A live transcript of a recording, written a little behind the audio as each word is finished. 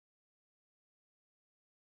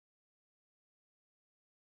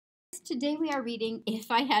Today we are reading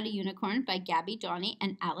If I Had a Unicorn by Gabby, Dawnay,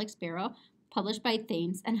 and Barrow, published by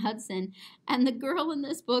Thames and Hudson. And the girl in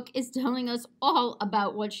this book is telling us all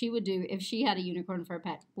about what she would do if she had a unicorn for a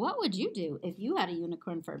pet. What would you do if you had a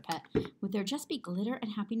unicorn for a pet? Would there just be glitter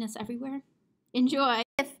and happiness everywhere? Enjoy!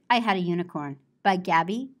 If I Had a Unicorn by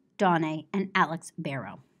Gabby, Dawnay, and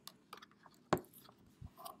Barrow.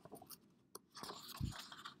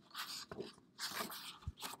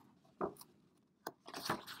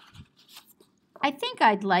 I think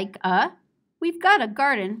I'd like we've got a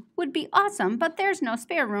garden, would be awesome, but there's no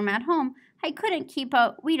spare room at home. I couldn't keep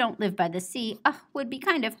we don't live by the sea. Would be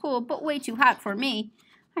kind of cool, but way too hot for me.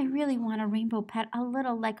 I really want a rainbow pet, a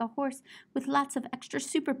little like a horse, with lots of extra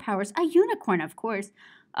superpowers. A unicorn, of course.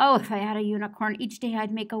 Oh, if I had a unicorn, each day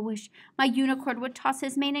I'd make a wish. My unicorn would toss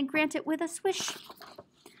his mane and grant it with a swish.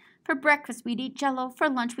 For breakfast, we'd eat Jell-O. For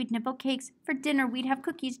lunch, we'd nibble cakes. For dinner, we'd have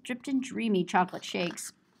cookies dripped in dreamy chocolate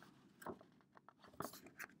shakes.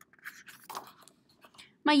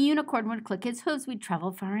 My unicorn would click his hooves, we'd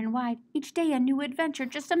travel far and wide. Each day a new adventure,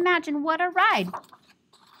 just imagine what a ride.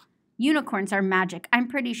 Unicorns are magic, I'm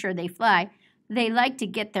pretty sure they fly. They like to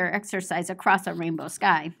get their exercise across a rainbow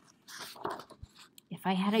sky. If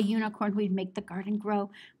I had a unicorn, we'd make the garden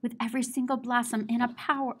grow with every single blossom in a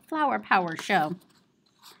flower power show.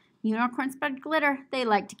 Unicorns spread glitter, they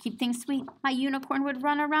like to keep things sweet. My unicorn would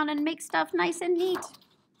run around and make stuff nice and neat.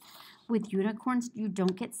 With unicorns, you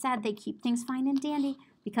don't get sad, they keep things fine and dandy.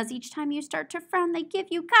 Because each time you start to frown, they give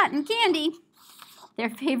you cotton candy. Their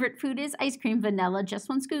favorite food is ice cream, vanilla, just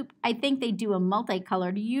one scoop. I think they do a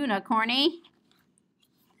multicolored unicorny.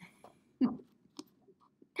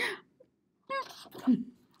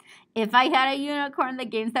 If I had a unicorn, the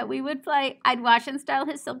games that we would play, I'd wash and style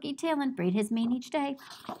his silky tail and braid his mane each day.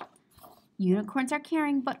 Unicorns are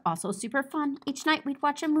caring, but also super fun. Each night we'd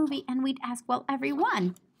watch a movie and we'd ask, well,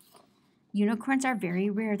 everyone. Unicorns are very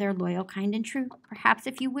rare. They're loyal, kind, and true. Perhaps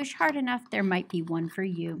if you wish hard enough, there might be one for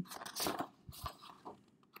you.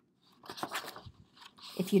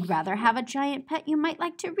 If you'd rather have a giant pet, you might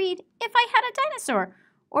like to read If I Had a Dinosaur.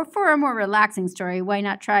 Or for a more relaxing story, why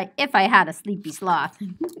not try If I Had a Sleepy Sloth?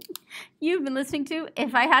 You've been listening to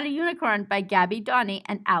If I Had a Unicorn by Gabby, Dawnay,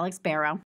 and Barrow.